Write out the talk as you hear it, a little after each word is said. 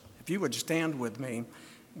you would stand with me,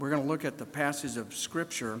 we're going to look at the passage of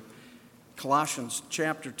Scripture, Colossians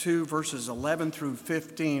chapter 2, verses 11 through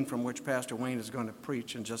 15, from which Pastor Wayne is going to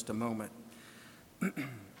preach in just a moment.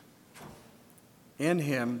 In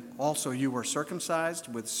him also you were circumcised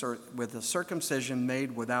with a circumcision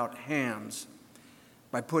made without hands,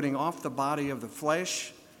 by putting off the body of the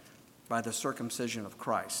flesh by the circumcision of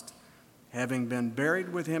Christ, having been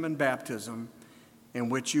buried with him in baptism, in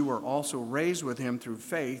which you were also raised with him through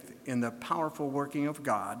faith in the powerful working of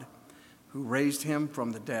God, who raised him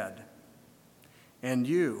from the dead. And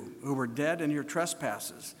you, who were dead in your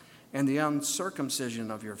trespasses and the uncircumcision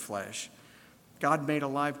of your flesh, God made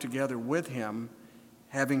alive together with him,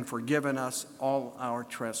 having forgiven us all our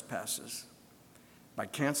trespasses, by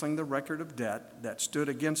canceling the record of debt that stood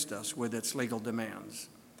against us with its legal demands.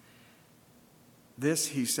 This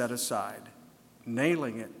he set aside,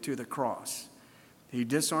 nailing it to the cross. He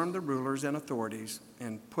disarmed the rulers and authorities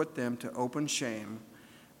and put them to open shame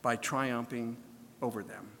by triumphing over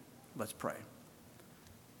them. Let's pray.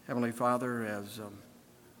 Heavenly Father, as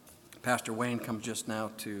Pastor Wayne comes just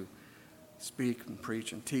now to speak and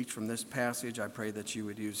preach and teach from this passage, I pray that you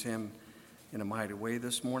would use him in a mighty way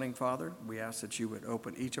this morning, Father. We ask that you would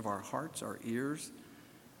open each of our hearts, our ears,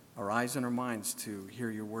 our eyes, and our minds to hear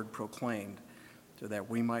your word proclaimed, so that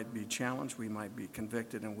we might be challenged, we might be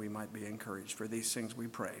convicted, and we might be encouraged. For these things we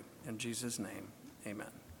pray. In Jesus' name, amen.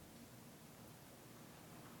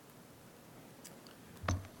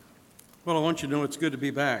 Well, I want you to know it's good to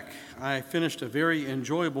be back. I finished a very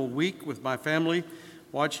enjoyable week with my family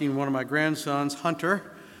watching one of my grandsons, Hunter,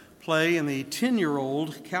 play in the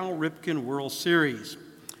 10-year-old Cal Ripken World Series.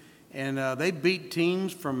 And they beat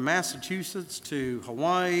teams from Massachusetts to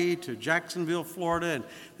Hawaii to Jacksonville, Florida, and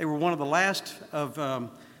they were one of the last of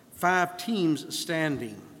 5 teams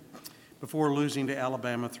standing before losing to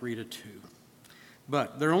Alabama 3-2.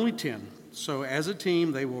 But they're only 10, so as a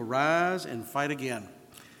team, they will rise and fight again.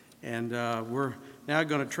 And we're now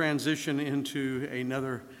going to transition into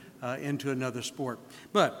another sport.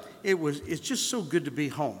 But it's just so good to be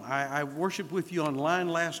home. I worshiped with you online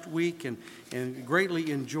last week and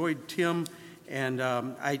greatly enjoyed Tim. And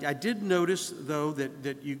I did notice, though,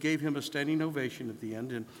 that you gave him a standing ovation at the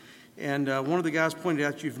end. And one of the guys pointed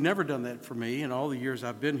out, you've never done that for me in all the years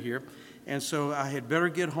I've been here. And so I had better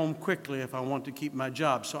get home quickly if I want to keep my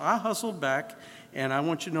job. So I hustled back, and I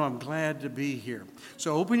want you to know I'm glad to be here.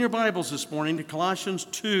 So open your Bibles this morning to Colossians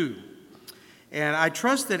 2. And I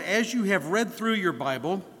trust that as you have read through your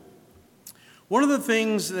Bible, one of the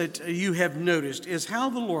things that you have noticed is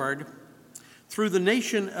how the Lord, through the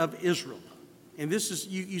nation of Israel, and this is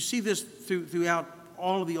you see this throughout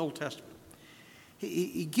all of the Old Testament,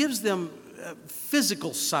 he gives them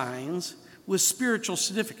physical signs with spiritual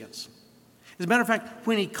significance. As a matter of fact,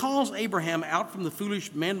 when he calls Abraham out from the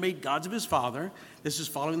foolish man-made gods of his father, this is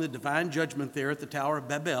following the divine judgment there at the Tower of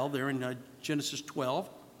Babel, there in Genesis 12,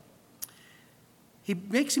 he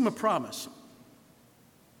makes him a promise.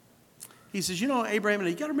 He says, Abraham, and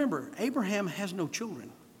you got to remember, Abraham has no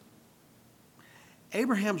children.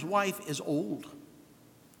 Abraham's wife is old.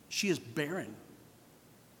 She is barren.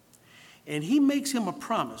 And he makes him a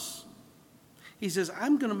promise. He says,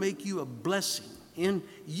 I'm going to make you a blessing. In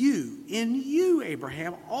you,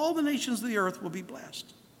 Abraham, all the nations of the earth will be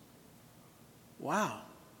blessed. Wow.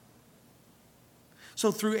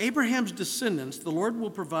 So through Abraham's descendants, the Lord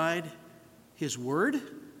will provide his word.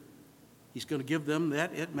 He's going to give them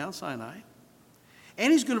that at Mount Sinai.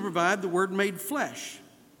 And he's going to provide the word made flesh.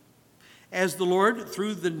 As the Lord,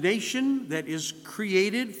 through the nation that is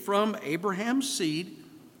created from Abraham's seed,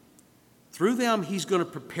 through them, he's going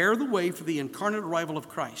to prepare the way for the incarnate arrival of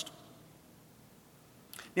Christ.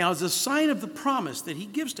 Now, as a sign of the promise that he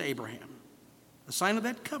gives to Abraham, a sign of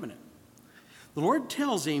that covenant, the Lord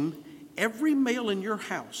tells him, every male in your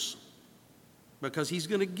house, because he's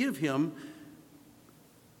going to give him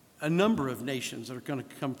a number of nations that are going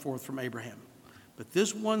to come forth from Abraham. But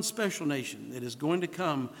this one special nation that is going to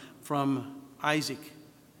come from Isaac,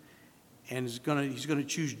 and he's going to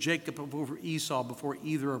choose Jacob over Esau before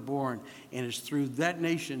either are born. And it's through that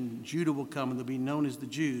nation Judah will come, and they'll be known as the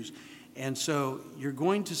Jews. And so you're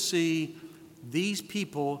going to see these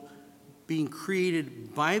people being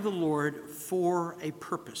created by the Lord for a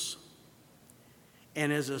purpose.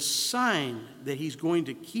 And as a sign that he's going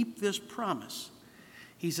to keep this promise,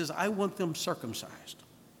 he says, I want them circumcised.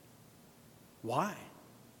 Why?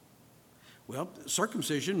 Well,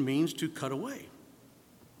 circumcision means to cut away.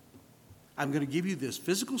 I'm going to give you this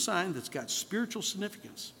physical sign that's got spiritual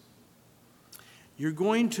significance. You're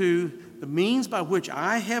going to, the means by which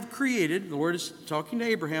I have created, the Lord is talking to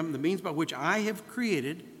Abraham, the means by which I have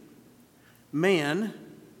created man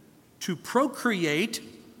to procreate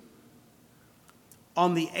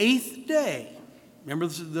on the 8th day. Remember,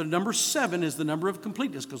 the number 7 is the number of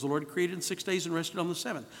completeness because the Lord created in 6 days and rested on the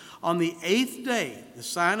 7th. On the 8th day, the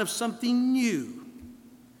sign of something new,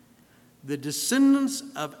 the descendants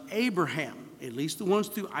of Abraham, at least the ones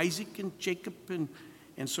through Isaac and Jacob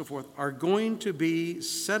and so forth, are going to be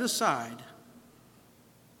set aside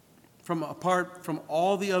apart from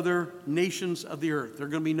all the other nations of the earth. They're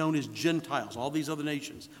going to be known as Gentiles. All these other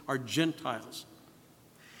nations are Gentiles.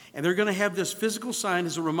 And they're going to have this physical sign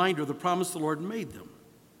as a reminder of the promise the Lord made them,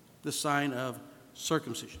 the sign of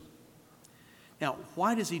circumcision. Now,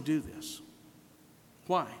 why does he do this?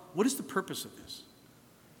 Why? What is the purpose of this?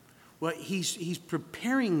 Well, he's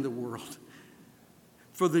preparing the world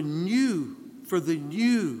for the new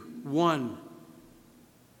one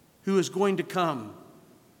who is going to come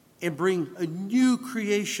and bring a new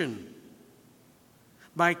creation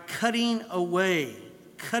by cutting away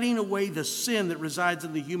the sin that resides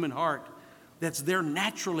in the human heart that's there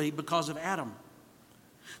naturally because of Adam.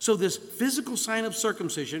 So this physical sign of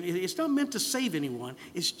circumcision, it's not meant to save anyone.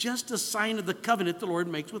 It's just a sign of the covenant the Lord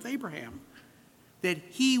makes with Abraham, that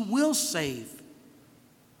he will save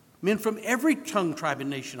men from every tongue, tribe,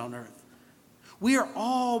 and nation on earth. We are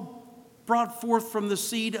all brought forth from the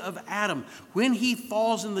seed of Adam. When he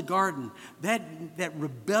falls in the garden, that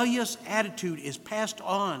rebellious attitude is passed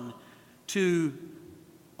on to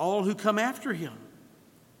all who come after him.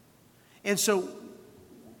 And so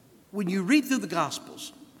when you read through the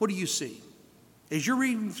Gospels, what do you see? As you're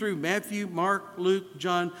reading through Matthew, Mark, Luke,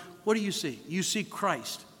 John, what do you see? You see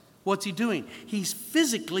Christ. What's he doing? He's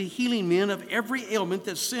physically healing men of every ailment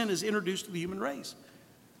that sin has introduced to the human race.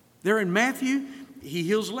 There in Matthew, he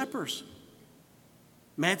heals lepers.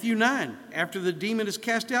 Matthew 9, after the demon is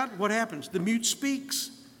cast out, what happens? The mute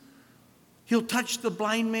speaks. He'll touch the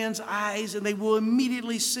blind man's eyes and they will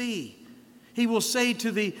immediately see. He will say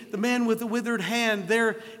to the man with the withered hand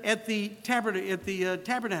there at the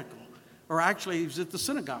tabernacle, or actually he was at the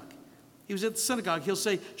synagogue. He was at the synagogue. He'll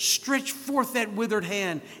say, stretch forth that withered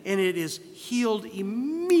hand, and it is healed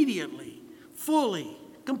immediately, fully,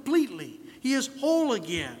 completely. He is whole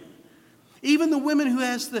again. Even the woman who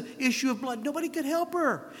has the issue of blood, nobody could help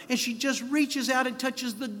her. And she just reaches out and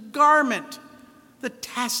touches the garment, the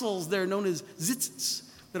tassels there known as tzitzits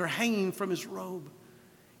that are hanging from his robe.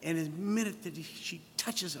 And the minute that she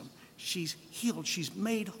touches them, she's healed. She's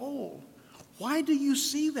made whole. Why do you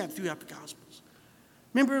see that throughout the Gospels?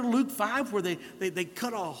 Remember in Luke 5 where they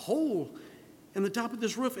cut a hole in the top of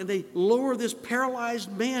this roof and they lower this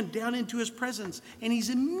paralyzed man down into his presence and he's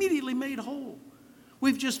immediately made whole.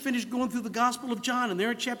 We've just finished going through the Gospel of John, and there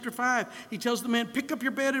in chapter 5, he tells the man, pick up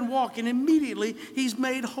your bed and walk, and immediately he's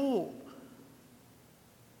made whole.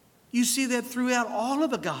 You see that throughout all of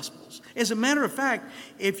the Gospels. As a matter of fact,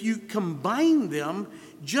 if you combine them,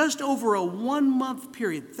 just over a 1-month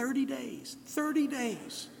period, 30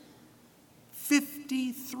 days,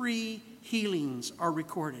 53 healings are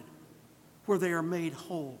recorded where they are made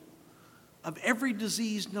whole of every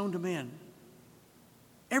disease known to man.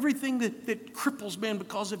 Everything that cripples man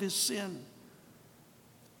because of his sin.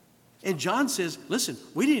 And John says, listen,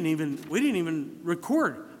 we didn't even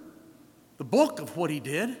record the bulk of what he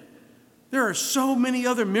did. There are so many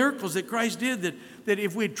other miracles that Christ did that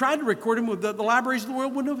if we had tried to record them, the libraries of the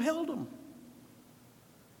world wouldn't have held them.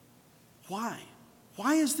 Why?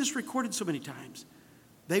 Why is this recorded so many times?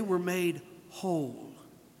 They were made whole.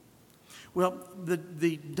 Well,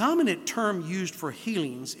 the dominant term used for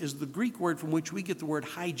healings is the Greek word from which we get the word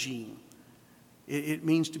hygiene. It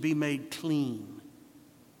means to be made clean,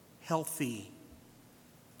 healthy.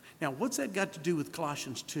 Now, what's that got to do with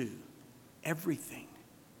Colossians 2? Everything.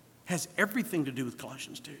 Has everything to do with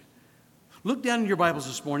Colossians 2. Look down in your Bibles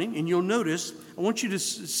this morning and you'll notice, I want you to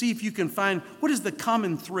see if you can find what is the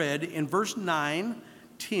common thread in verse 9,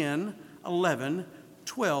 10, 11,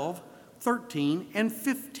 12, 13, and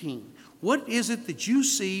 15. What is it that you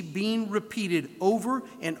see being repeated over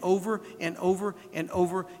and over and over and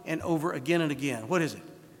over and over again and again? What is it?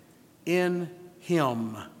 In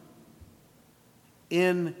him.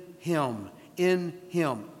 In him. In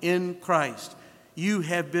him. In Christ. You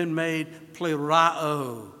have been made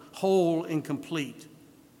plerao, whole and complete.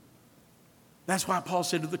 That's why Paul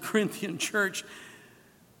said to the Corinthian church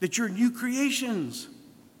that you're new creations.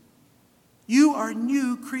 You are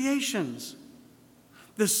new creations.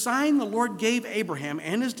 The sign the Lord gave Abraham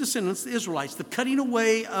and his descendants, the Israelites, the cutting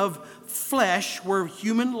away of flesh where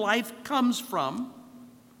human life comes from,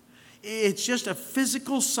 it's just a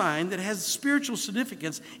physical sign that has spiritual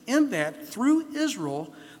significance in that through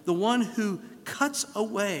Israel, the one who cuts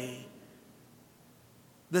away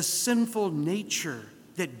the sinful nature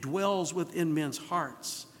that dwells within men's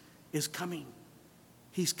hearts is coming.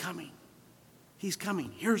 He's coming. He's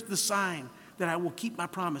coming. Here's the sign that I will keep my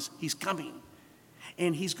promise. He's coming.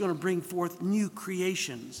 And he's going to bring forth new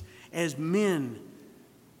creations as men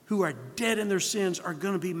who are dead in their sins are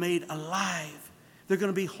going to be made alive. They're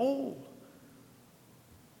going to be whole.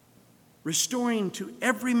 Restoring to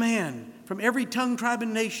every man from every tongue, tribe,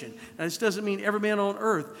 and nation. Now, this doesn't mean every man on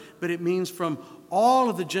earth, but it means from all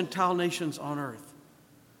of the Gentile nations on earth.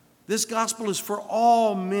 This gospel is for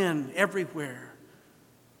all men everywhere.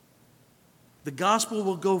 The gospel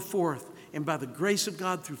will go forth, and by the grace of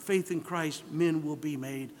God, through faith in Christ, men will be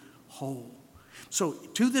made whole. So,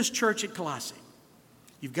 to this church at Colossae,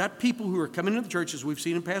 you've got people who are coming into the church, as we've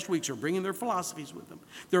seen in past weeks, are bringing their philosophies with them.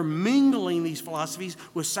 They're mingling these philosophies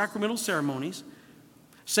with sacramental ceremonies,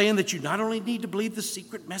 saying that you not only need to believe the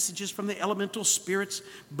secret messages from the elemental spirits,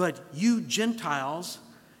 but you Gentiles,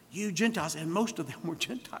 and most of them were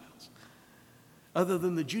Gentiles. Other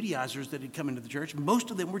than the Judaizers that had come into the church,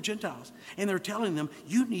 most of them were Gentiles. And they're telling them,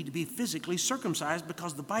 you need to be physically circumcised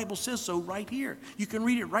because the Bible says so right here. You can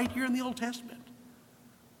read it right here in the Old Testament.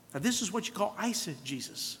 Now, this is what you call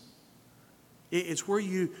eisegesis. It's where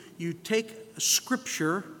you take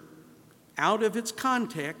Scripture out of its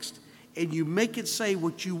context and you make it say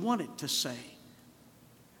what you want it to say.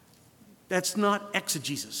 That's not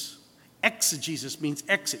exegesis. Exegesis means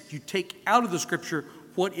exit. You take out of the Scripture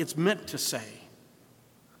what it's meant to say.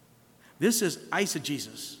 This is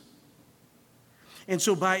eisegesis. And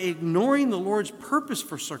so by ignoring the Lord's purpose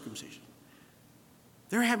for circumcision,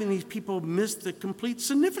 they're having these people miss the complete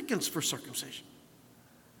significance for circumcision.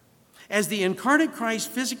 As the incarnate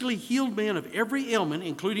Christ physically healed man of every ailment,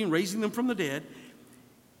 including raising them from the dead,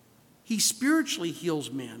 he spiritually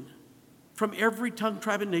heals men from every tongue,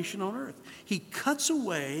 tribe, and nation on earth. He cuts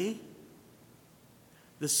away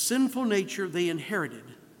the sinful nature they inherited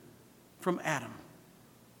from Adam,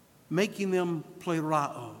 making them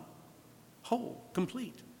plerao, whole,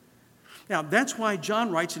 complete. Now, that's why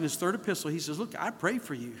John writes in his third epistle, he says, look, I pray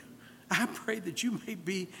for you. I pray that you may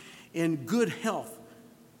be in good health.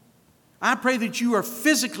 I pray that you are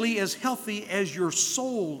physically as healthy as your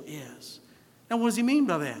soul is. Now, what does he mean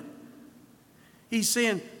by that? He's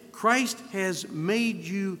saying Christ has made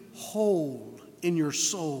you whole in your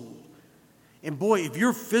soul. And boy, if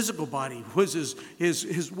your physical body was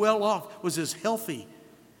as well off, was as healthy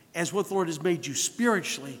as what the Lord has made you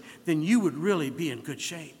spiritually, then you would really be in good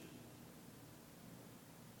shape.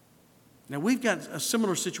 Now, we've got a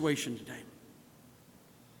similar situation today.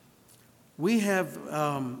 We have,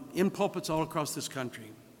 in pulpits all across this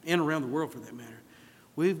country, and around the world for that matter,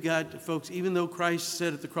 we've got folks, even though Christ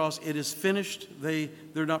said at the cross, it is finished, they're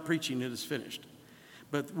not preaching it is finished.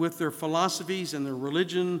 But with their philosophies and their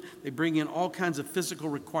religion, they bring in all kinds of physical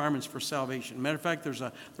requirements for salvation. Matter of fact, there's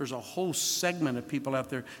a whole segment of people out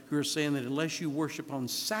there who are saying that unless you worship on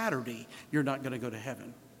Saturday, you're not going to go to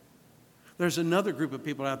heaven. There's another group of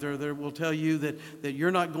people out there that will tell you that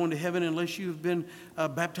you're not going to heaven unless you've been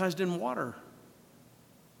baptized in water.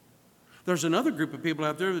 There's another group of people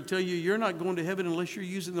out there that tell you you're not going to heaven unless you're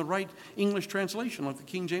using the right English translation, like the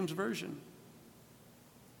King James Version.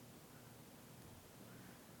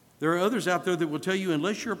 There are others out there that will tell you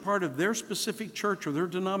unless you're a part of their specific church or their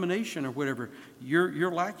denomination or whatever,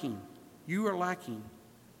 you're lacking. You are lacking.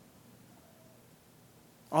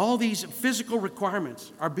 All these physical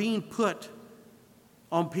requirements are being put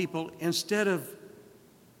on people instead of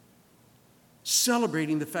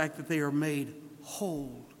celebrating the fact that they are made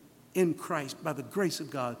whole in Christ by the grace of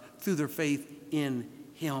God through their faith in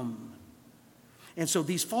Him. And so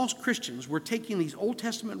these false Christians were taking these Old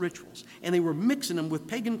Testament rituals and they were mixing them with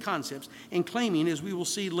pagan concepts and claiming, as we will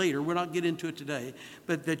see later, we're not getting into it today,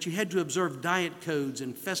 but that you had to observe diet codes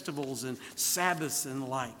and festivals and Sabbaths and the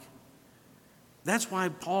like. That's why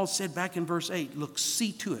Paul said back in verse 8, look,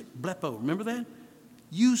 see to it, blepo, remember that?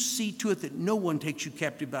 You see to it that no one takes you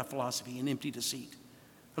captive by philosophy and empty deceit,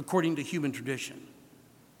 according to human tradition.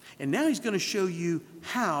 And now he's going to show you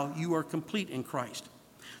how you are complete in Christ.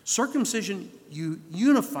 Circumcision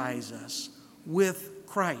unifies us with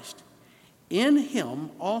Christ. In Him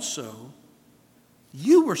also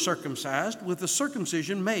you were circumcised with the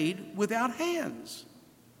circumcision made without hands,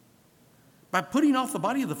 by putting off the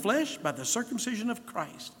body of the flesh by the circumcision of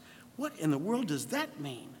Christ. What in the world does that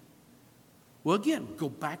mean? Well, again, go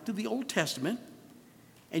back to the Old Testament,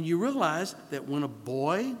 and you realize that when a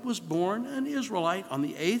boy was born an Israelite on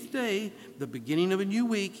the 8th day, the beginning of a new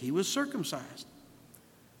week, he was circumcised.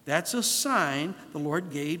 That's a sign the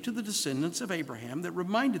Lord gave to the descendants of Abraham that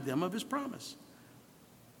reminded them of His promise.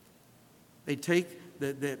 They take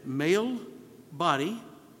that male body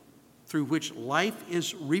through which life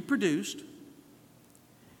is reproduced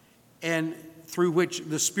and through which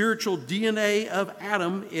the spiritual DNA of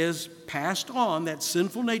Adam is passed on, that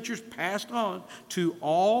sinful nature is passed on to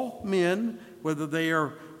all men, whether they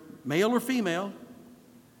are male or female.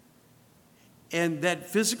 And that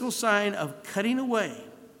physical sign of cutting away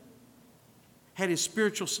had a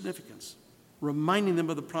spiritual significance, reminding them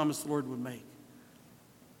of the promise the Lord would make.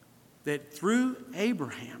 That through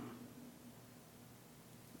Abraham,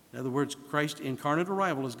 in other words, Christ's incarnate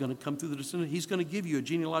arrival is going to come through the descendant. He's going to give you a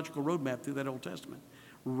genealogical roadmap through that Old Testament,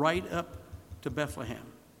 right up to Bethlehem.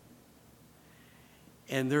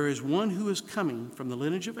 And there is one who is coming from the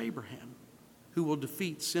lineage of Abraham who will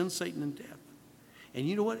defeat sin, Satan, and death. And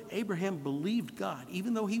you know what? Abraham believed God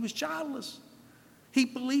even though he was childless. He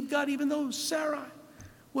believed God even though Sarah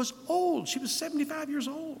was old. She was 75 years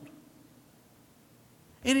old.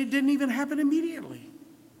 And it didn't even happen immediately.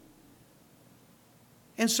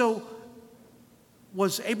 And so,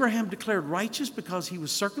 was Abraham declared righteous because he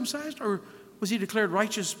was circumcised, or was he declared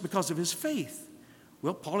righteous because of his faith?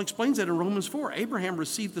 Well, Paul explains that in Romans 4. Abraham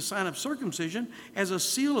received the sign of circumcision as a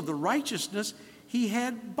seal of the righteousness he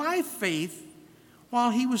had by faith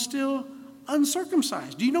while he was still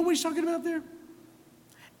uncircumcised. Do you know what he's talking about there?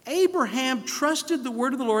 Abraham trusted the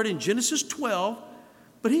word of the Lord in Genesis 12,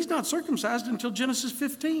 but he's not circumcised until Genesis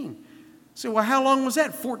 15. So, well, how long was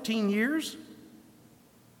that? 14 years?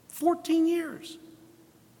 14 years.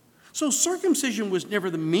 So circumcision was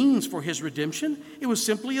never the means for his redemption. It was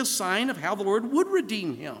simply a sign of how the Lord would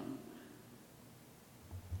redeem him.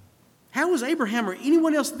 How was Abraham or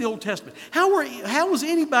anyone else in the Old Testament? How was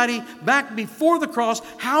anybody back before the cross?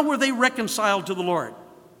 How were they reconciled to the Lord?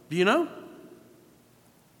 Do you know?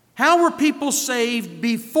 How were people saved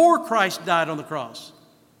before Christ died on the cross?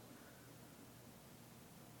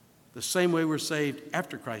 The same way we're saved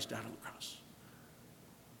after Christ died on the cross.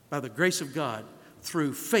 By the grace of God,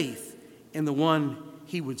 through faith in the one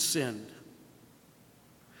he would send.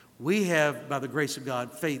 We have, by the grace of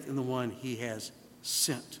God, faith in the one he has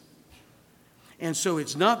sent. And so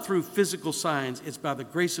it's not through physical signs, it's by the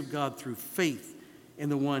grace of God through faith in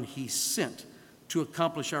the one he sent to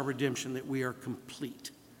accomplish our redemption that we are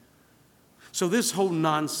complete. So this whole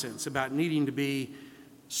nonsense about needing to be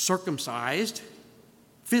circumcised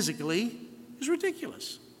physically is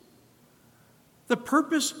ridiculous. The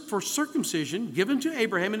purpose for circumcision given to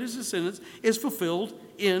Abraham and his descendants is fulfilled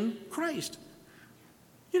in Christ.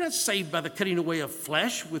 You're not saved by the cutting away of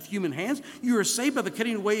flesh with human hands. You are saved by the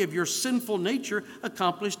cutting away of your sinful nature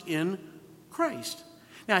accomplished in Christ.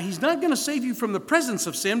 Now, he's not going to save you from the presence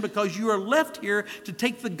of sin because you are left here to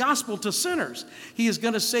take the gospel to sinners. He is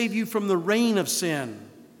going to save you from the reign of sin.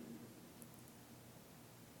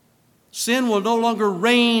 Sin will no longer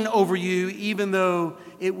reign over you, even though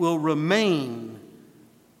it will remain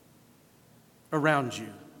around you.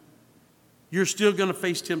 You're still going to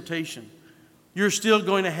face temptation. You're still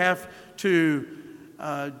going to have to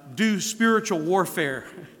do spiritual warfare.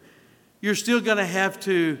 You're still going to have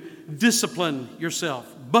to discipline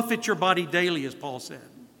yourself. Buffet your body daily, as Paul said.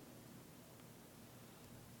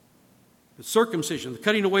 The circumcision, the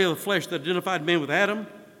cutting away of the flesh that identified man with Adam,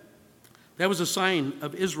 that was a sign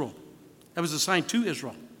of Israel. That was a sign to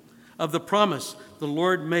Israel of the promise the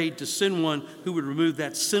Lord made to send one who would remove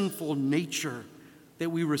that sinful nature that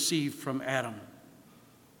we received from Adam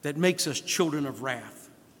that makes us children of wrath.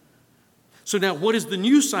 So now what is the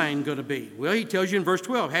new sign going to be? Well, he tells you in verse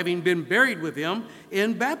 12, having been buried with him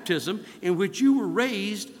in baptism, in which you were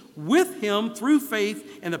raised with him through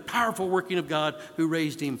faith in the powerful working of God who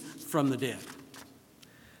raised him from the dead.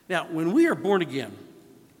 Now, when we are born again,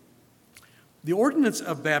 the ordinance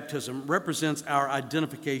of baptism represents our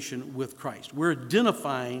identification with Christ. We're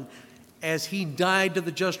identifying as he died to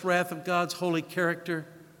the just wrath of God's holy character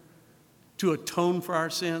to atone for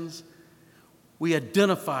our sins. We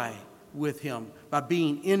identify with him. By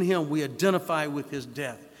being in him, we identify with his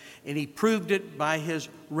death. And he proved it by his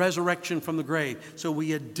resurrection from the grave. So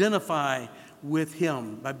we identify with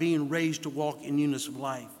him by being raised to walk in newness of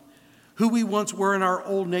life. Who we once were in our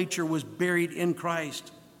old nature was buried in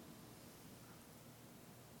Christ.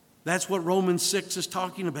 That's what Romans 6 is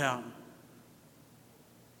talking about.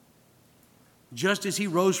 Just as he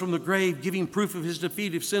rose from the grave, giving proof of his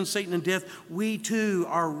defeat of sin, Satan, and death, we too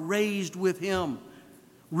are raised with him,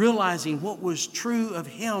 realizing what was true of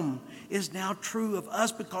him is now true of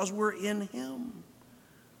us because we're in him.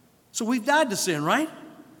 So we've died to sin, right?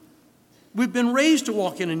 We've been raised to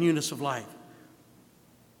walk in a newness of life.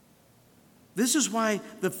 This is why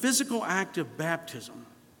the physical act of baptism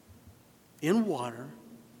in water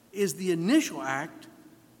is the initial act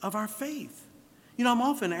of our faith. I'm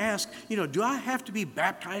often asked, do I have to be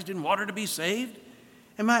baptized in water to be saved?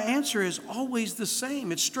 And my answer is always the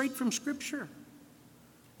same. It's straight from Scripture.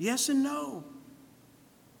 Yes and no.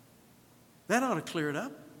 That ought to clear it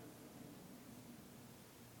up.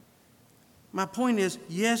 My point is,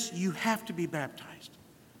 yes, you have to be baptized.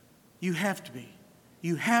 You have to be.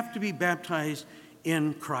 You have to be baptized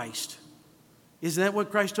in Christ. Isn't that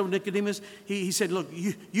what Christ told Nicodemus? He said, look,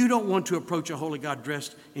 you don't want to approach a holy God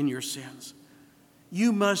dressed in your sins.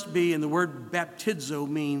 You must be, and the word baptizo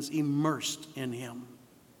means immersed in him.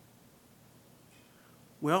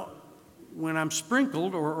 Well, when I'm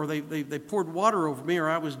sprinkled or they poured water over me or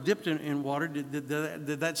I was dipped in water, did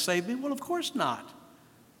that save me? Well, of course not.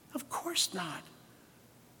 Of course not.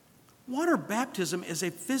 Water baptism is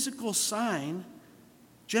a physical sign,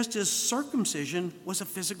 just as circumcision was a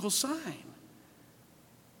physical sign.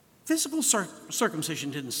 Physical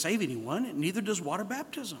circumcision didn't save anyone, and neither does water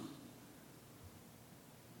baptism.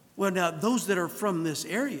 Well, now, those that are from this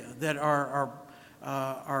area that are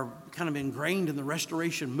kind of ingrained in the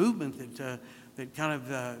restoration movement that kind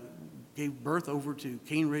of gave birth over to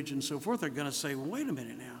Cane Ridge and so forth are going to say, well, wait a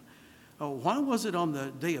minute now. Why was it on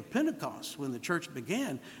the day of Pentecost when the church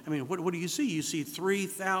began? I mean, what do you see? You see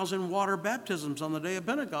 3,000 water baptisms on the day of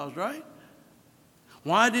Pentecost, right?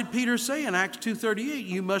 Why did Peter say in Acts 2:38,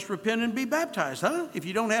 you must repent and be baptized, huh? If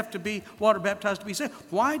you don't have to be water baptized to be saved.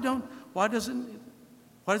 Why does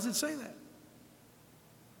it say that?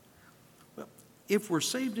 Well, if we're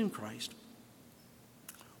saved in Christ,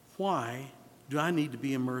 why do I need to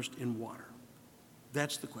be immersed in water?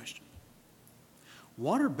 That's the question.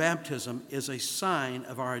 Water baptism is a sign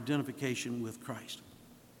of our identification with Christ.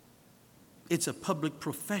 It's a public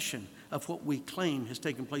profession of what we claim has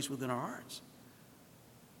taken place within our hearts.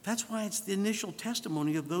 That's why it's the initial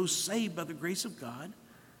testimony of those saved by the grace of God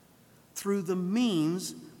through the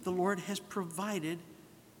means the Lord has provided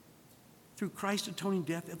through Christ's atoning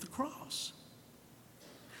death at the cross.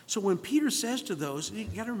 So when Peter says to those, you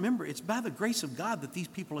got to remember, it's by the grace of God that these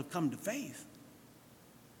people have come to faith.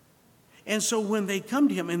 And so when they come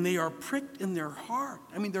to him and they are pricked in their heart,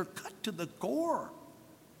 I mean, they're cut to the core.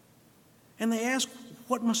 And they ask,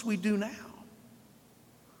 what must we do now?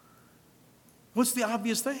 What's the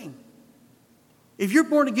obvious thing? If you're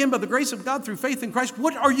born again by the grace of God through faith in Christ,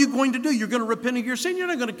 what are you going to do? You're going to repent of your sin. You're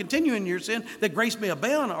not going to continue in your sin that grace may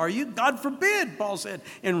abound, are you? God forbid, Paul said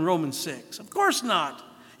in Romans 6. Of course not.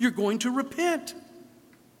 You're going to repent.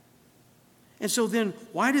 And so then,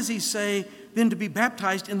 why does he say then to be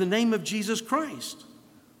baptized in the name of Jesus Christ?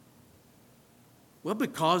 Well,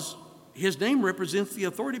 because his name represents the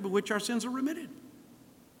authority by which our sins are remitted.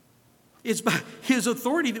 It's by his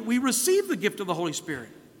authority that we receive the gift of the Holy Spirit.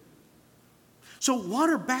 So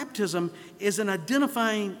water baptism is an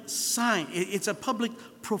identifying sign. It's a public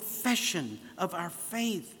profession of our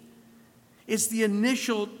faith. It's the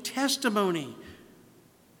initial testimony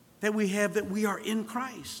that we have that we are in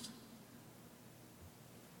Christ.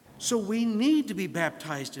 So we need to be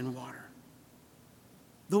baptized in water,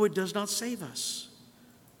 though it does not save us.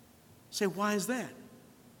 Say, why is that?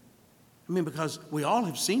 I mean, because we all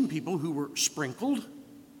have seen people who were sprinkled.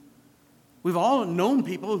 We've all known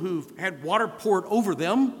people who've had water poured over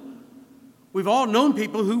them. We've all known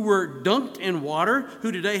people who were dunked in water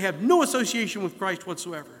who today have no association with Christ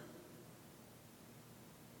whatsoever.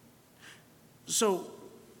 So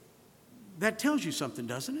that tells you something,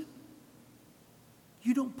 doesn't it?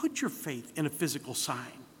 You don't put your faith in a physical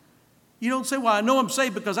sign. You don't say, well, I know I'm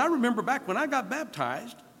saved because I remember back when I got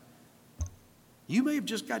baptized. You may have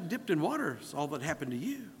just got dipped in water. It's all that happened to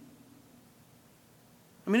you.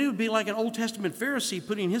 I mean, it would be like an Old Testament Pharisee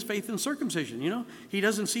putting his faith in circumcision, you know. He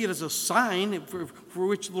doesn't see it as a sign for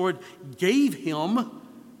which the Lord gave him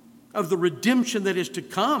of the redemption that is to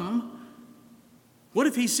come. What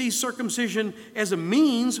if he sees circumcision as a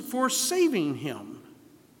means for saving him?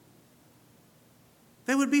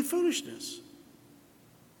 That would be foolishness.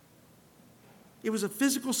 It was a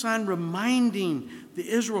physical sign reminding the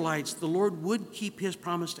Israelites the Lord would keep his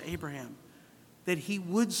promise to Abraham, that he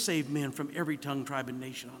would save men from every tongue, tribe, and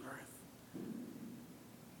nation on earth.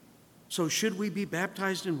 So should we be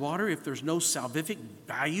baptized in water if there's no salvific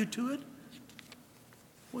value to it?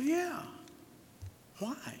 Well, yeah.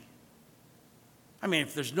 Why? I mean,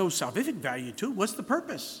 if there's no salvific value to it, what's the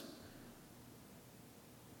purpose?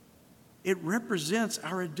 It represents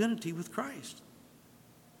our identity with Christ.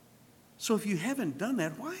 So if you haven't done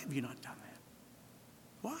that, why have you not done that?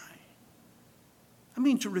 Why? I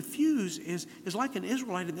mean, to refuse is like an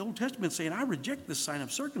Israelite in the Old Testament saying, I reject this sign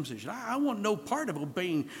of circumcision. I want no part of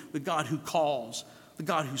obeying the God who calls, the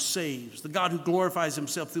God who saves, the God who glorifies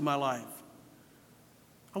himself through my life.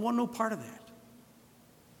 I want no part of that.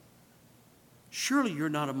 Surely you're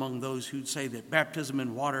not among those who say that baptism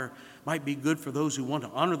in water might be good for those who want to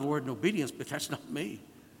honor the Lord in obedience, but that's not me.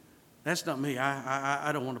 That's not me.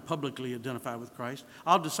 I don't want to publicly identify with Christ.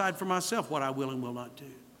 I'll decide for myself what I will and will not do.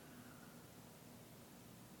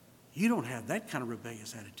 You don't have that kind of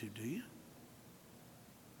rebellious attitude, do you?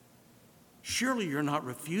 Surely you're not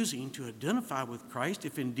refusing to identify with Christ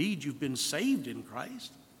if indeed you've been saved in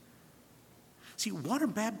Christ. See, water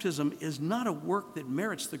baptism is not a work that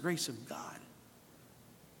merits the grace of God.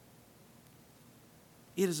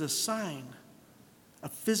 It is a sign, a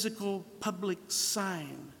physical public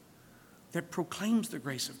sign that proclaims the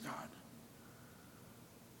grace of God.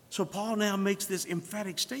 So Paul now makes this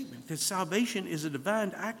emphatic statement that salvation is a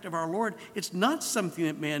divine act of our Lord. It's not something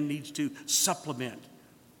that man needs to supplement.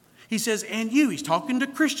 He says, and you, he's talking to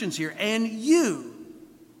Christians here, and you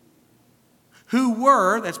who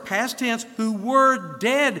were, that's past tense, who were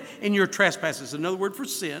dead in your trespasses, another word for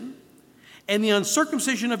sin, and the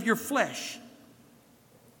uncircumcision of your flesh.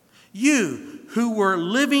 You who were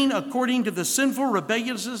living according to the sinful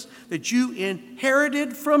rebelliousness that you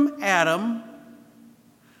inherited from Adam,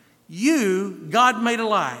 you, God made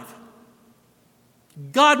alive.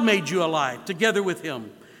 God made you alive together with him,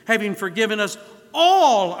 having forgiven us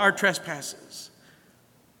all our trespasses.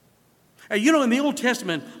 You know, in the Old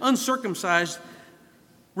Testament, uncircumcised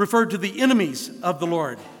referred to the enemies of the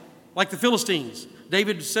Lord, like the Philistines.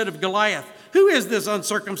 David said of Goliath, "Who is this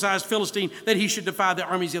uncircumcised Philistine that he should defy the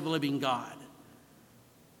armies of the living God?"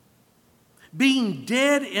 Being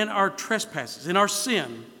dead in our trespasses, in our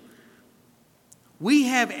sin, we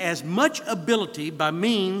have as much ability by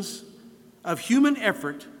means of human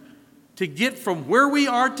effort to get from where we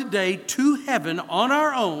are today to heaven on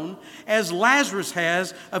our own as Lazarus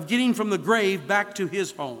has of getting from the grave back to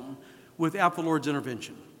his home without the Lord's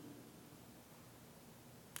intervention.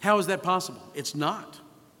 How is that possible? It's not.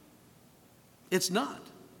 It's not.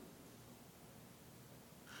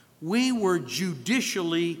 We were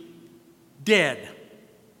judicially dead,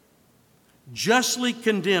 justly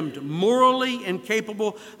condemned, morally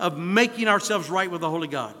incapable of making ourselves right with the Holy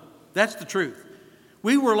God. That's the truth.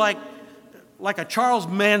 We were like a Charles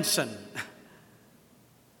Manson,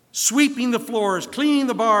 sweeping the floors, cleaning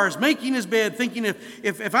the bars, making his bed, thinking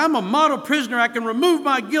if I'm a model prisoner, I can remove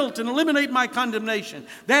my guilt and eliminate my condemnation.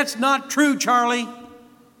 That's not true, Charlie.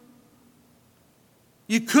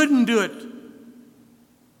 You couldn't do it.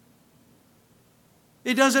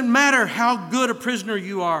 It doesn't matter how good a prisoner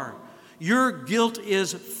you are. Your guilt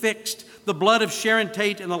is fixed. The blood of Sharon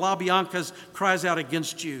Tate and the LaBiancas cries out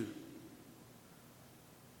against you.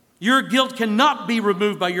 Your guilt cannot be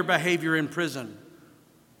removed by your behavior in prison.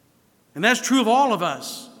 And that's true of all of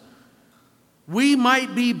us. We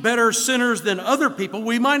might be better sinners than other people.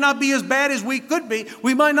 We might not be as bad as we could be.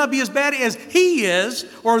 We might not be as bad as he is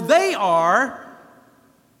or they are.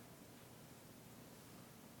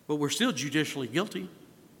 But we're still judicially guilty.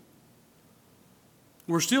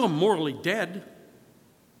 We're still morally dead.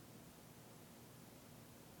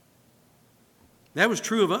 That was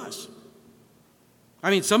true of us. I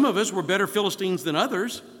mean, some of us were better Philistines than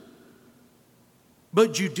others.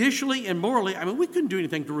 But judicially and morally, we couldn't do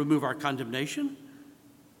anything to remove our condemnation.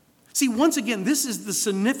 See, once again, this is the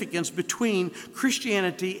significance between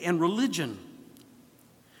Christianity and religion.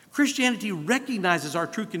 Christianity recognizes our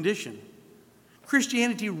true condition.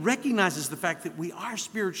 Christianity recognizes the fact that we are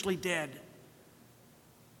spiritually dead.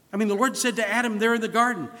 The Lord said to Adam there in the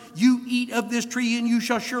garden, "You eat of this tree and you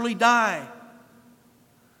shall surely die."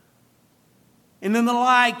 And then the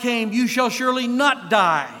lie came, "You shall surely not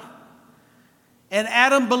die." And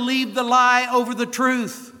Adam believed the lie over the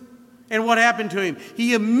truth. And what happened to him?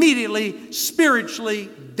 He immediately spiritually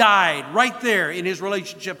died right there in his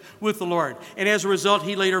relationship with the Lord. And as a result,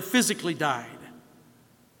 he later physically died.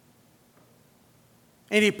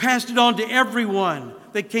 And he passed it on to everyone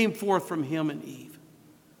that came forth from him and Eve.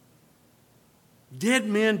 Dead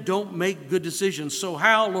men don't make good decisions. So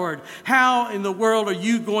how, Lord, how in the world are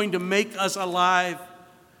you going to make us alive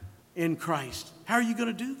in Christ? How are you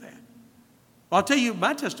going to do that? Well, I'll tell you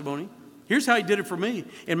my testimony. Here's how he did it for me.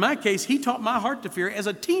 In my case, he taught my heart to fear as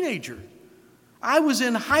a teenager. I was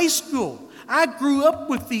in high school. I grew up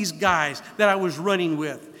with these guys that I was running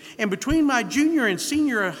with. And between my junior and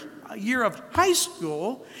senior year of high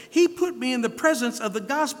school, he put me in the presence of the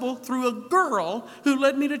gospel through a girl who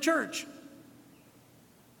led me to church.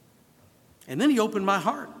 And then he opened my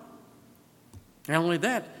heart. Not only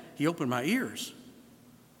that, he opened my ears.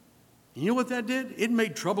 And you know what that did? It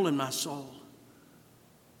made trouble in my soul.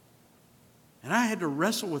 And I had to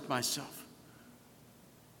wrestle with myself,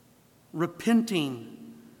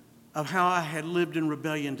 repenting of how I had lived in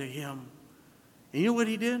rebellion to him. And you know what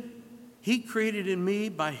he did? He created in me,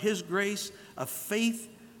 by His grace, a faith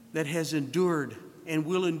that has endured and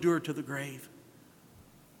will endure to the grave.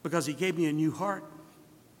 Because He gave me a new heart.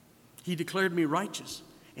 He declared me righteous.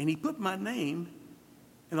 And He put my name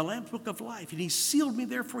in the Lamb's Book of Life. And He sealed me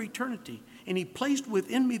there for eternity. And He placed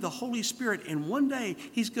within me the Holy Spirit. And one day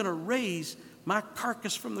He's going to raise my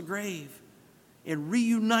carcass from the grave and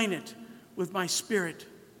reunite it with my spirit.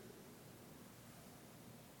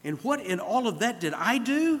 And what in all of that did I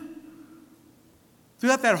do?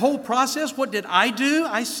 Throughout that whole process, what did I do?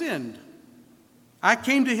 I sinned. I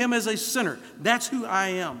came to Him as a sinner. That's who I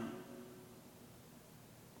am.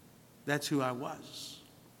 That's who I was.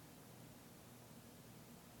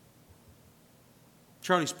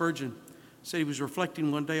 Charlie Spurgeon said he was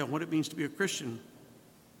reflecting one day on what it means to be a Christian.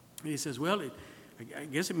 And he says, well, I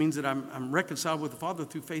guess it means that I'm reconciled with the Father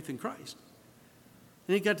through faith in Christ.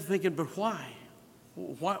 And he got to thinking, but why?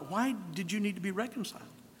 Why did you need to be reconciled?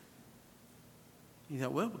 He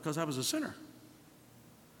thought, well, because I was a sinner.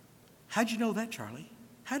 How'd you know that, Charlie?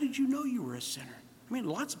 How did you know you were a sinner? I mean,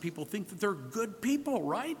 lots of people think that they're good people,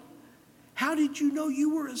 right? How did you know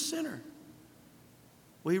you were a sinner?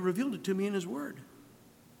 Well, He revealed it to me in His Word.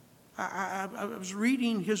 I was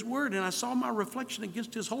reading His Word, and I saw my reflection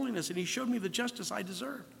against His holiness, and He showed me the justice I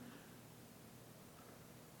deserved.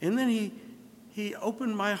 And then He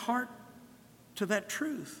opened my heart to that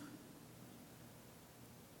truth.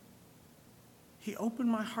 He opened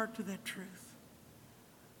my heart to that truth.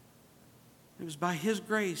 It was by His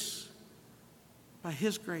grace,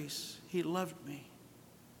 He loved me.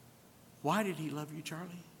 Why did He love you,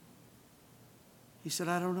 Charlie? He said,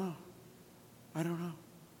 I don't know.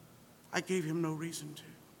 I gave Him no reason to.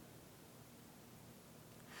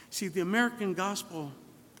 See, the American gospel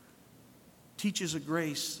teaches a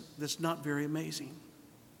grace that's not very amazing.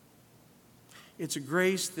 It's a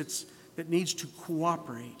grace that needs to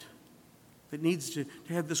cooperate, that needs to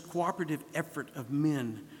have this cooperative effort of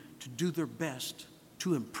men to do their best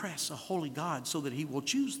to impress a holy God so that He will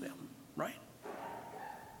choose them, right?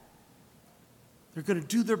 They're going to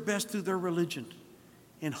do their best through their religion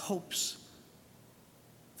in hopes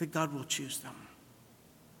that God will choose them.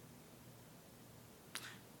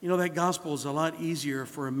 You know, that gospel is a lot easier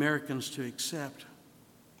for Americans to accept.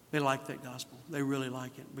 They like that gospel. They really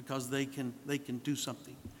like it because they can do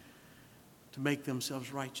something to make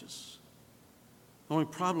themselves righteous. The only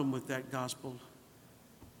problem with that gospel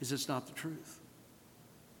is it's not the truth.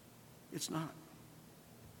 It's not.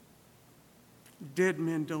 Dead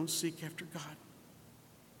men don't seek after God.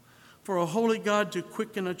 For a holy God to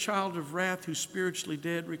quicken a child of wrath who's spiritually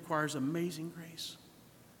dead requires amazing grace.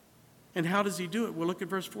 And how does He do it? Well, look at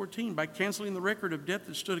verse 14. By canceling the record of debt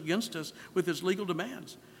that stood against us with its legal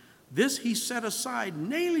demands. This He set aside,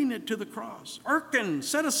 nailing it to the cross. Erkin,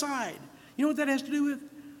 set aside. You know what that has to do with?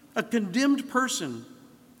 A condemned person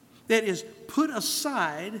that is put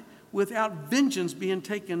aside without vengeance being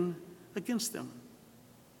taken against them.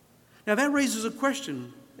 Now that raises a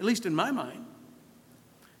question, at least in my mind.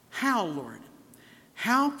 How, Lord?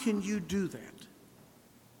 How can You do that?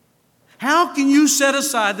 How can You set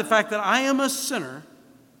aside the fact that I am a sinner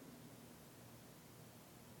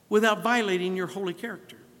without violating Your holy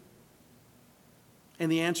character?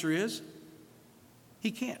 And the answer is,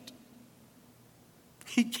 He can't.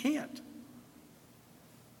 He can't.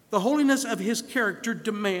 The holiness of His character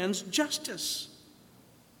demands justice.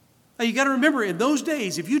 Now you got to remember, in those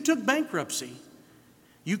days, if you took bankruptcy,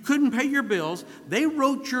 you couldn't pay your bills, they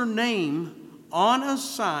wrote your name on a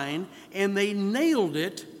sign and they nailed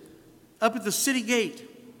it up at the city gate,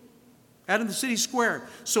 out in the city square,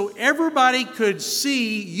 so everybody could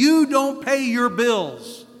see you don't pay your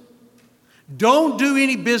bills. Don't do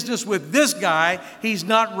any business with this guy. He's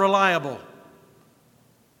not reliable.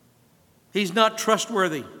 He's not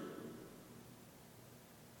trustworthy.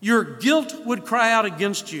 Your guilt would cry out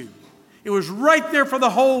against you. It was right there for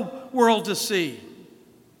the whole world to see.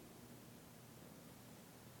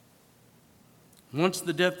 Once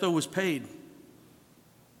the debt, though, was paid,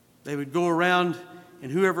 they would go around,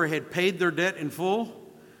 and whoever had paid their debt in full,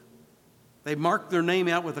 they marked their name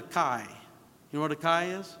out with a chi. You know what a chi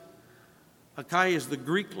is? A chi is the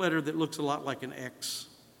Greek letter that looks a lot like an X.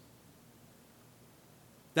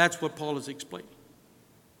 That's what Paul is explaining.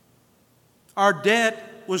 Our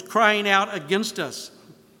debt was crying out against us.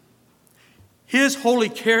 His holy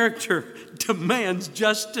character demands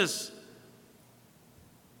justice.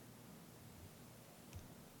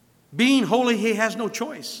 Being holy, He has no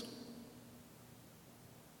choice.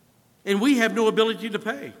 And we have no ability to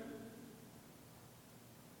pay.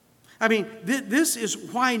 I mean, this is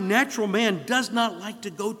why natural man does not like to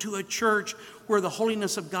go to a church where the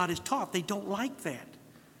holiness of God is taught. They don't like that.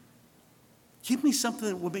 Give me something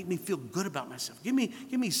that will make me feel good about myself. Give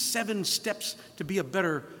me 7 steps to be a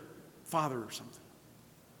better father or something.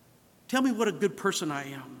 Tell me what a good person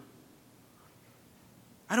I am.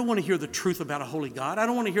 I don't want to hear the truth about a holy God. I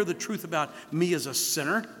don't want to hear the truth about me as a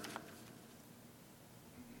sinner.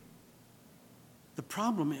 The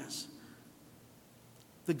problem is,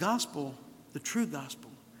 the gospel, the true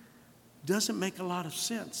gospel, doesn't make a lot of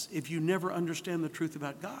sense if you never understand the truth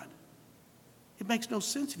about God. It makes no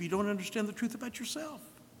sense if you don't understand the truth about yourself.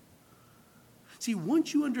 See,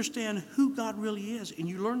 once you understand who God really is and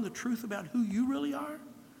you learn the truth about who you really are,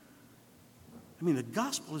 the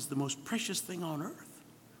gospel is the most precious thing on earth.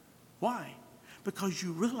 Why? Because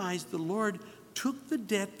you realize the Lord took the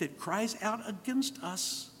debt that cries out against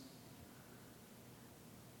us,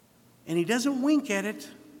 and he doesn't wink at it.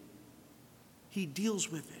 He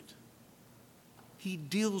deals with it. He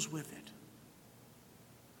deals with it.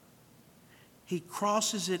 He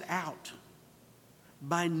crosses it out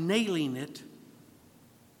by nailing it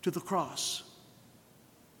to the cross.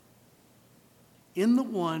 In the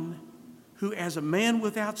one who, as a man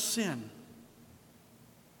without sin,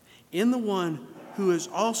 in the one who is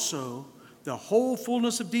also the whole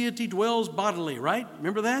fullness of deity dwells bodily, right?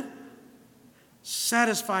 Remember that?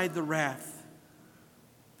 Satisfied the wrath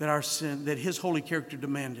that our sin, that his holy character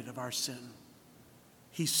demanded of our sin.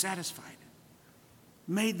 He satisfied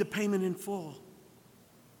it, made the payment in full.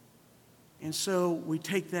 And so we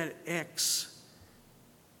take that X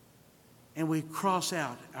and we cross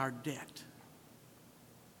out our debt.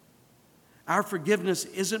 Our forgiveness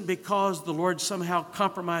isn't because the Lord somehow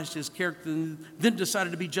compromised his character and then decided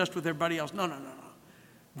to be just with everybody else. No.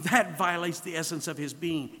 That violates the essence of his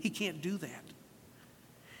being. He can't do that.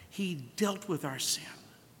 He dealt with our sin.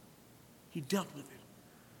 He dealt with it.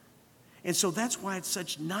 And so that's why it's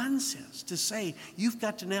such nonsense to say you've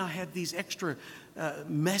got to now have these extra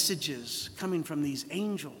messages coming from these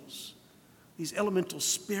angels, these elemental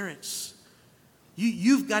spirits.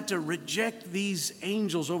 You've got to reject these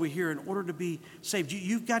angels over here in order to be saved.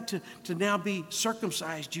 You've got to now be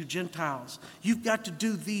circumcised, you Gentiles. You've got to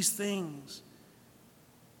do these things.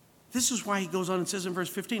 This is why he goes on and says in verse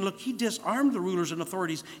 15, look, he disarmed the rulers and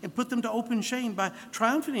authorities and put them to open shame by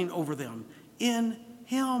triumphing over them in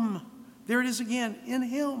him. There it is again, in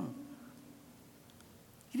him.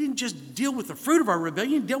 He didn't just deal with the fruit of our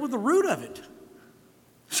rebellion, he dealt with the root of it.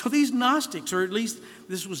 So these Gnostics, or at least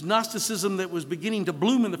this was Gnosticism that was beginning to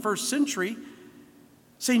bloom in the first century,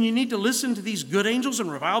 saying you need to listen to these good angels and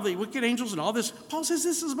revile the wicked angels and all this. Paul says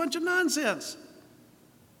this is a bunch of nonsense.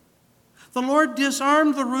 The Lord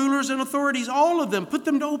disarmed the rulers and authorities, all of them, put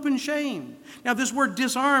them to open shame. Now this word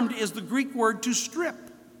disarmed is the Greek word to strip.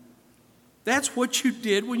 That's what you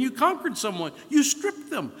did when you conquered someone. You stripped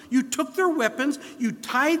them. You took their weapons, you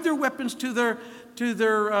tied their weapons to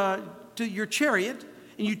your chariot,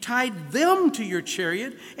 and you tied them to your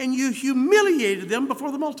chariot, and you humiliated them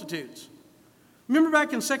before the multitudes. Remember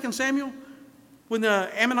back in 2 Samuel when the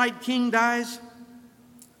Ammonite king dies?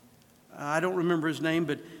 I don't remember his name,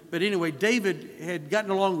 but anyway, David had gotten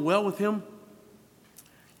along well with him,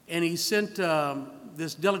 and he sent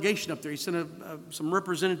this delegation up there. He sent some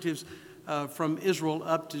representatives from Israel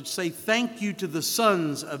up to say thank you to the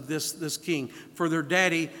sons of this king for their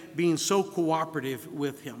daddy being so cooperative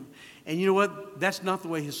with him. And you know what? That's not the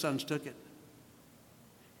way his sons took it.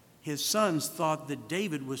 His sons thought that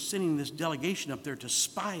David was sending this delegation up there to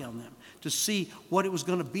spy on them, to see what it was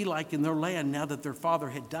going to be like in their land now that their father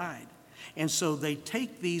had died. And so they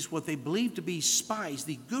take these, what they believe to be spies,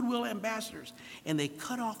 the goodwill ambassadors, and they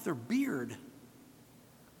cut off their beard,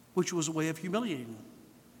 which was a way of humiliating them.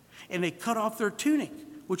 And they cut off their tunic,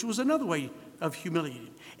 which was another way of humiliating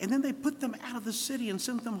them. And then they put them out of the city and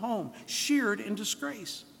sent them home, sheared in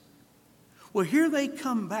disgrace. Well, here they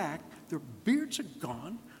come back. Their beards are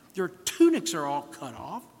gone. Their tunics are all cut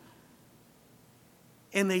off.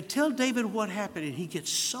 And they tell David what happened, and he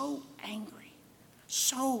gets so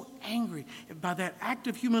angry by that act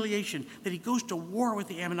of humiliation that he goes to war with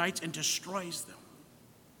the Ammonites and destroys them.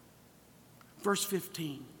 Verse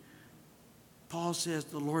 15, Paul says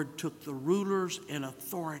the Lord took the rulers and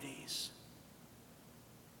authorities,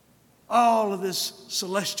 all of this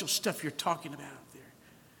celestial stuff you're talking about out there,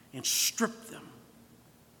 and stripped them,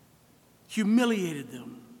 humiliated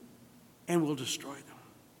them, and will destroy them.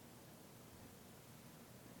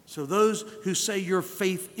 So those who say your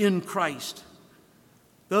faith in Christ,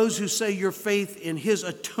 those who say your faith in his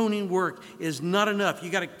atoning work is not enough. You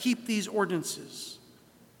got to keep these ordinances.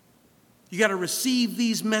 You got to receive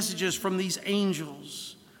these messages from these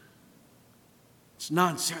angels. It's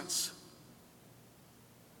nonsense.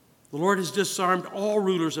 The Lord has disarmed all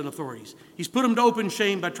rulers and authorities. He's put them to open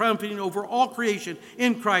shame by triumphing over all creation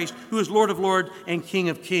in Christ, who is Lord of lords and King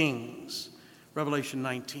of kings. Revelation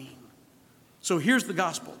 19. So here's the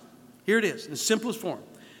gospel. Here it is, in the simplest form.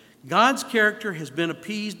 God's character has been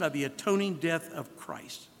appeased by the atoning death of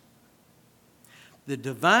Christ. The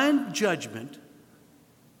divine judgment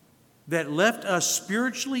that left us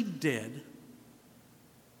spiritually dead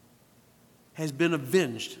has been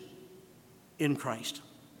avenged in Christ.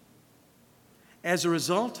 As a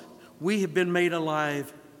result, we have been made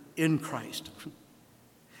alive in Christ.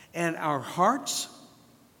 And our hearts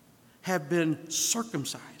have been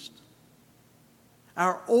circumcised.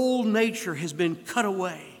 Our old nature has been cut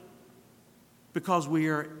away because we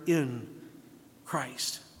are in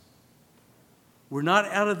Christ. We're not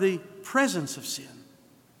out of the presence of sin,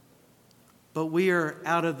 but we are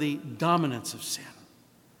out of the dominance of sin.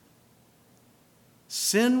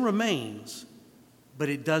 Sin remains, but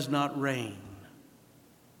it does not reign.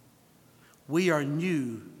 We are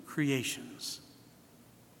new creations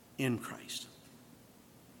in Christ.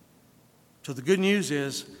 So the good news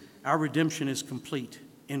is our redemption is complete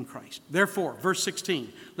in Christ. Therefore, verse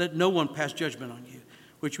 16, let no one pass judgment on you,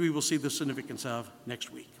 which we will see the significance of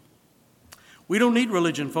next week. We don't need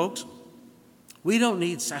religion, folks. We don't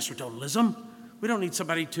need sacerdotalism. We don't need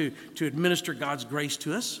somebody to administer God's grace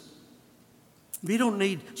to us. We don't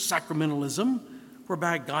need sacramentalism,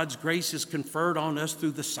 whereby God's grace is conferred on us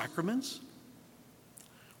through the sacraments.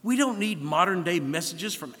 We don't need modern-day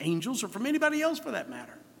messages from angels or from anybody else for that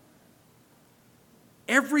matter.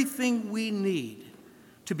 Everything we need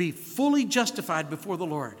to be fully justified before the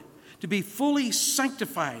Lord, to be fully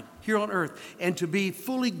sanctified here on earth, and to be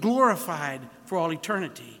fully glorified for all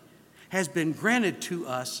eternity has been granted to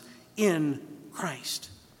us in Christ.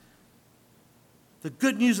 The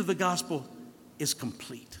good news of the gospel is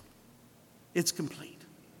complete. It's complete.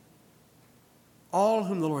 All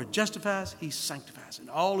whom the Lord justifies, he sanctifies. And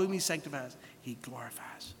all whom he sanctifies, he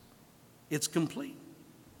glorifies. It's complete.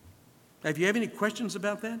 Now, if you have any questions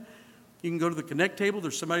about that, you can go to the Connect table.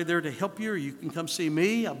 There's somebody there to help you, or you can come see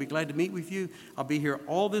me. I'll be glad to meet with you. I'll be here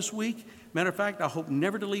all this week. Matter of fact, I hope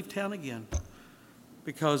never to leave town again,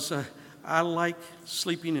 because I like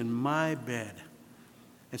sleeping in my bed.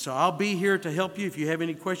 And so I'll be here to help you if you have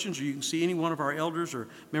any questions, or you can see any one of our elders or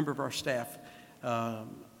member of our staff.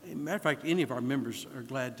 Matter of fact, any of our members are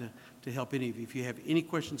glad to help any of you if you have any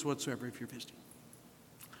questions whatsoever if you're visiting.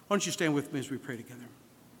 Why don't you stand with me as we pray together?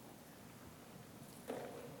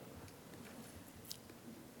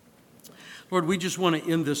 Lord, we just want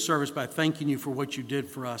to end this service by thanking you for what you did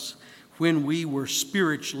for us when we were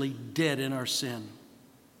spiritually dead in our sin.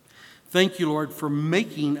 Thank you, Lord, for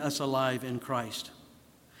making us alive in Christ.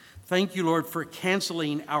 Thank you, Lord, for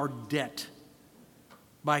canceling our debt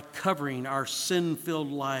by covering our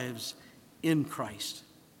sin-filled lives in Christ.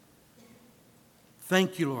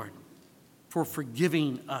 Thank you, Lord, for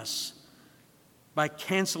forgiving us by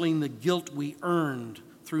canceling the guilt we earned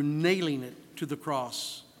through nailing it to the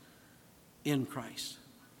cross in Christ.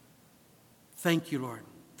 Thank you, Lord,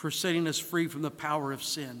 for setting us free from the power of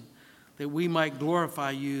sin, that we might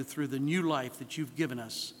glorify you through the new life that you've given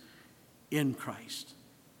us in Christ.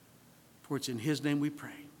 For it's in his name we pray.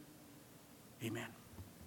 Amen.